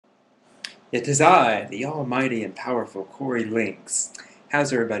It is I, the almighty and powerful Corey Lynx.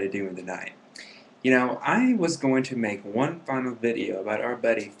 How's everybody doing tonight? You know, I was going to make one final video about our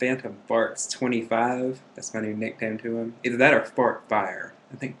buddy Phantom Farts 25. That's my new nickname to him. Either that or Fart Fire.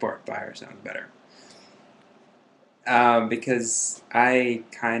 I think Fart Fire sounds better. Because I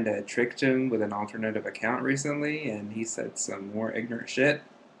kind of tricked him with an alternative account recently, and he said some more ignorant shit.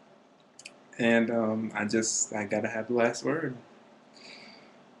 And I gotta have the last word.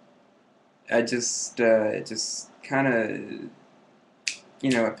 It just kind of,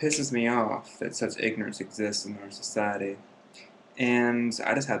 it pisses me off that such ignorance exists in our society, and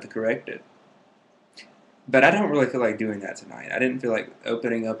I just have to correct it. But I don't really feel like doing that tonight. I didn't feel like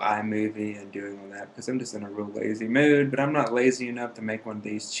opening up iMovie and doing all that because I'm just in a real lazy mood, but I'm not lazy enough to make one of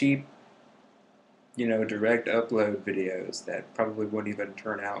these cheap, direct upload videos that probably wouldn't even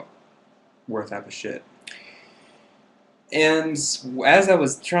turn out worth half a shit. And as I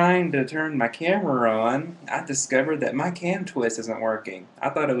was trying to turn my camera on, I discovered that my cam twist isn't working. I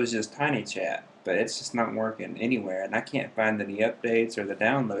thought it was just Tiny Chat, but it's just not working anywhere, and I can't find any updates or the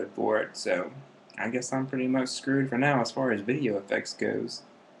download for it, so I guess I'm pretty much screwed for now as far as video effects goes.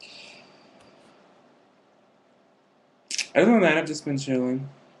 Other than that, I've just been chilling,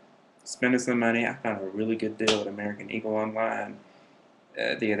 spending some money. I found a really good deal at American Eagle Online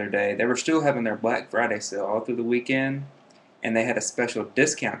the other day. They were still having their Black Friday sale all through the weekend, and they had a special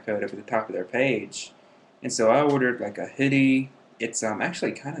discount code up at the top of their page. And so I ordered like a hoodie. It's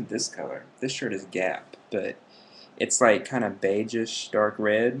actually kind of this color. This shirt is Gap, but it's like kind of beigeish, dark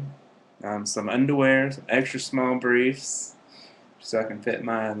red. Some underwear, some extra small briefs, so I can fit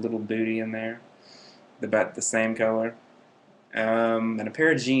my little booty in there. About the same color. And a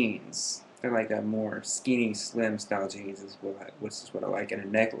pair of jeans. They're like a more skinny, slim style jeans, which is what I like, and a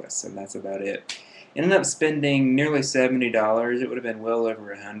necklace, and that's about it. Ended up spending nearly $70. It would have been well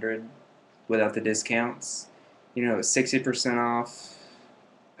over $100 without the discounts. You know, 60% off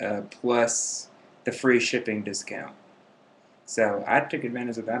plus the free shipping discount. So I took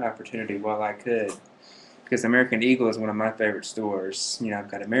advantage of that opportunity while I could, because American Eagle is one of my favorite stores. You know,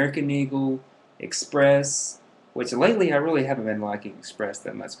 I've got American Eagle, Express, which lately I really haven't been liking Express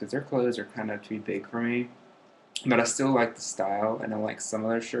that much because their clothes are kind of too big for me. But I still like the style, and I like some of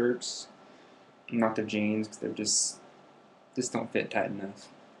their shirts, not the jeans, because they're just don't fit tight enough.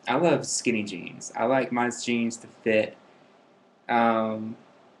 I love skinny jeans. I like my jeans to fit um,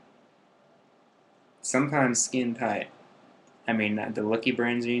 sometimes skin tight. I mean, the Lucky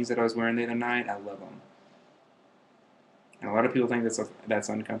Brand jeans that I was wearing the other night, I love them. And a lot of people think that's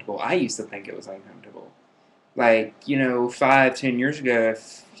uncomfortable. I used to think it was uncomfortable. Like, 5, 10 years ago,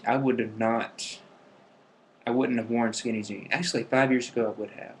 if I wouldn't have worn skinny jeans. Actually, 5 years ago, I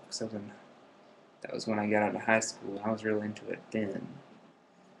would have, because that was when I got out of high school. And I was really into it then.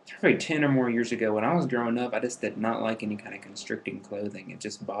 Probably 10 or more years ago, when I was growing up, I just did not like any kind of constricting clothing. It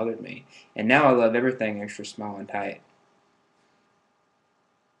just bothered me. And now I love everything extra small and tight.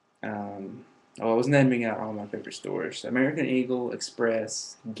 I was naming out all my favorite stores: American Eagle,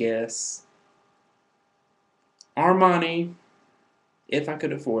 Express, Guess, Armani, if I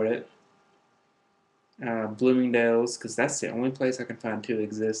could afford it, Bloomingdale's, because that's the only place I can find to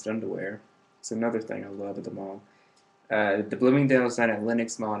exist underwear. It's another thing I love at the mall. The Bloomingdale's down at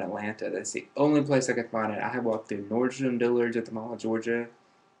Lenox Mall in Atlanta. That's the only place I can find it. I have walked through Nordstrom, Dillard's at the Mall of Georgia.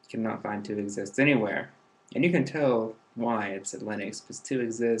 Cannot find to exist anywhere. And you can tell why it's at Lenox, because to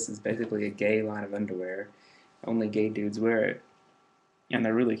exist is basically a gay line of underwear. Only gay dudes wear it. And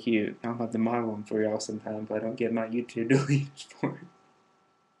they're really cute. I'll have to model them for y'all sometime if I don't get my YouTube deleted for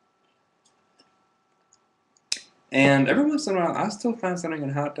it. And every once in a while, I still find something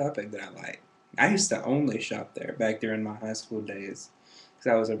in Hot Topic that I like. I used to only shop there back during my high school days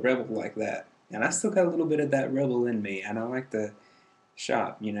because I was a rebel like that. And I still got a little bit of that rebel in me, and I like to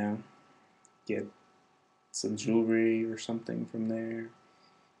shop, get some jewelry or something from there.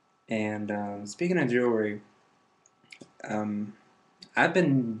 And speaking of jewelry, I've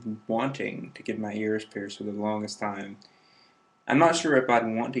been wanting to get my ears pierced for the longest time. I'm not sure if I'd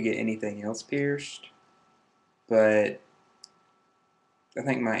want to get anything else pierced, but I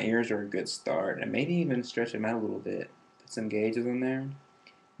think my ears are a good start, and maybe even stretch them out a little bit. Put some gauges in there.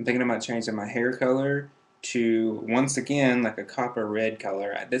 I'm thinking about changing my hair color to, once again, like a copper red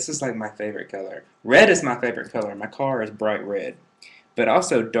color. This is like my favorite color. Red is my favorite color. My car is bright red. But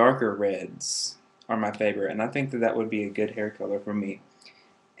also darker reds are my favorite, and I think that would be a good hair color for me.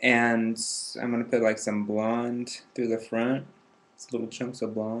 And I'm going to put like some blonde through the front. It's little chunks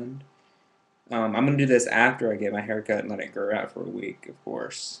of blonde. I'm going to do this after I get my hair cut and let it grow out for a week, of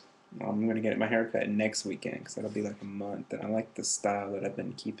course. I'm going to get my hair cut next weekend because that'll be like a month. And I like the style that I've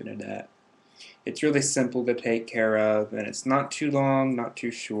been keeping it at. It's really simple to take care of, and it's not too long, not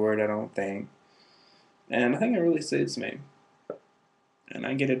too short, I don't think. And I think it really suits me. And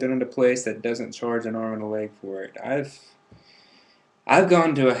I get it done at a place that doesn't charge an arm and a leg for it. I've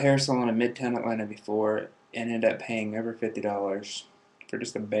gone to a hair salon in Midtown Atlanta before and ended up paying over $50 for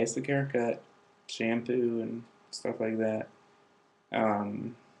just a basic haircut, shampoo, and stuff like that.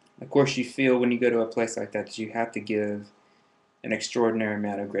 Of course, you feel when you go to a place like that you have to give an extraordinary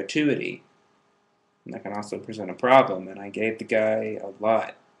amount of gratuity. And that can also present a problem, and I gave the guy a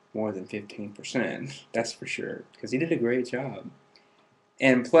lot more than 15%, that's for sure, because he did a great job.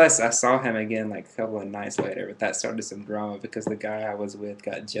 And plus, I saw him again like a couple of nights later, but that started some drama because the guy I was with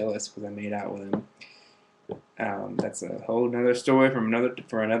got jealous because I made out with him. That's a whole nother story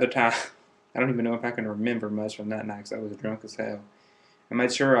for another time. I don't even know if I can remember much from that night because I was drunk as hell. I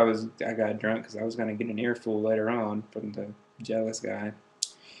made sure I got drunk because I was going to get an earful later on from the jealous guy.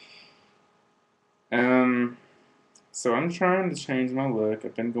 So I'm trying to change my look.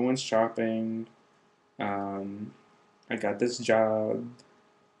 I've been going shopping. I got this job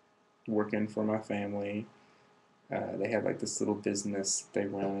working for my family. They have like this little business they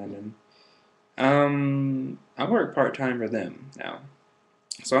run, and I work part-time for them now.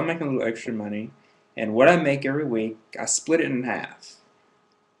 So I'm making a little extra money, and what I make every week, I split it in half.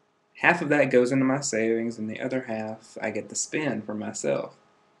 Half of that goes into my savings, and the other half I get to spend for myself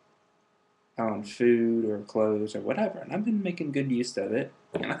on food or clothes or whatever. And I've been making good use of it,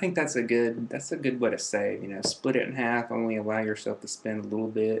 and I think that's a good way to save. You know, split it in half. Only allow yourself to spend a little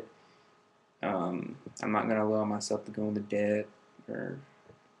bit. I'm not going to allow myself to go into debt or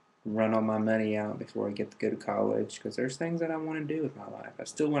run all my money out before I get to go to college, because there's things that I want to do with my life. I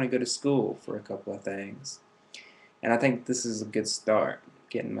still want to go to school for a couple of things, and I think this is a good start,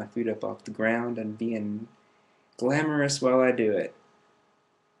 getting my feet up off the ground and being glamorous while I do it.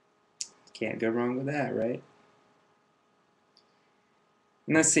 Can't go wrong with that, right?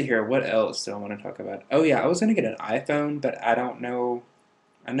 And let's see here, what else do I want to talk about? Oh yeah, I was going to get an iPhone, but I don't know.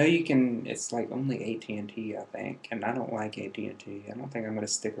 I know you can, it's like only AT&T, I think, and I don't like AT&T. I don't think I'm going to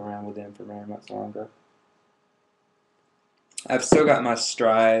stick around with them for very much longer. I've still got my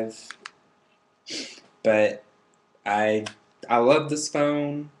Strive, but I love this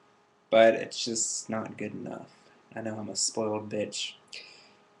phone, but it's just not good enough. I know I'm a spoiled bitch.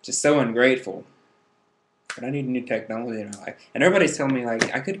 Just so ungrateful. But I need new technology in my life. And everybody's telling me,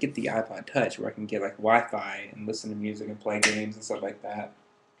 like, I could get the iPod Touch where I can get, like, Wi-Fi and listen to music and play games and stuff like that.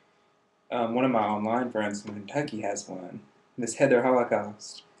 One of my online friends from Kentucky has one. This Heather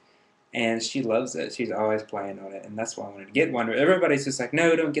Holocaust. And she loves it. She's always playing on it, and that's why I wanted to get one. But everybody's just like,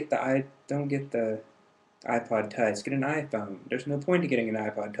 no, don't get the iPod Touch. Get an iPhone. There's no point to getting an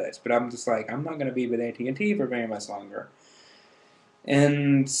iPod Touch. But I'm just like, I'm not going to be with AT&T for very much longer.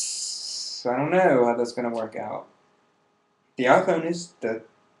 And I don't know how that's going to work out. The iPhone is the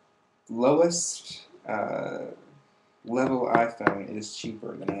lowest level iPhone is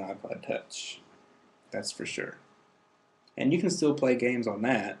cheaper than an iPod Touch. That's for sure. And you can still play games on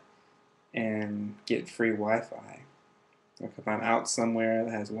that and get free Wi-Fi. Like if I'm out somewhere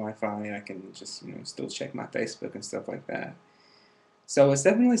that has Wi-Fi, I can just still check my Facebook and stuff like that. So it's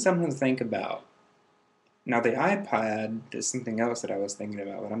definitely something to think about. Now the iPad is something else that I was thinking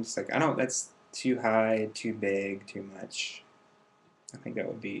about, but I'm just like, that's too high, too big, too much. I think that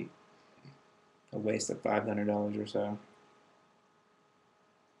would be a waste of $500 or so.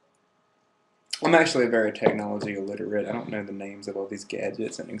 I'm actually very technology illiterate. I don't know the names of all these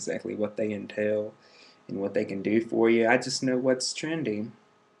gadgets and exactly what they entail and what they can do for you. I just know what's trendy,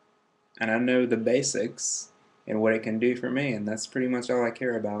 and I know the basics and what it can do for me, and that's pretty much all I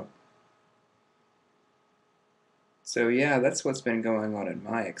care about. So yeah, that's what's been going on in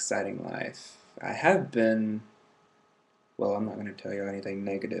my exciting life. I have been, well, I'm not going to tell you anything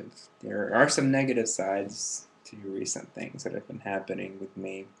negative. There are some negative sides to recent things that have been happening with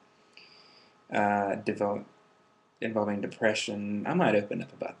me. Involving depression. I might open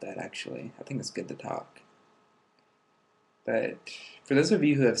up about that, actually. I think it's good to talk. But for those of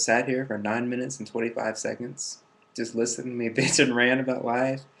you who have sat here for 9 minutes and 25 seconds, just listening to me bitch and rant about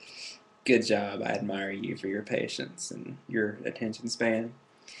life, good job. I admire you for your patience and your attention span.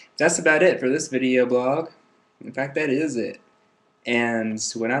 That's about it for this video blog. In fact, that is it. And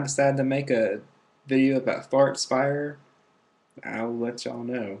when I decide to make a video about farts fire, I'll let y'all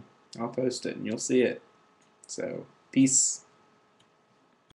know. I'll post it and you'll see it. So, peace.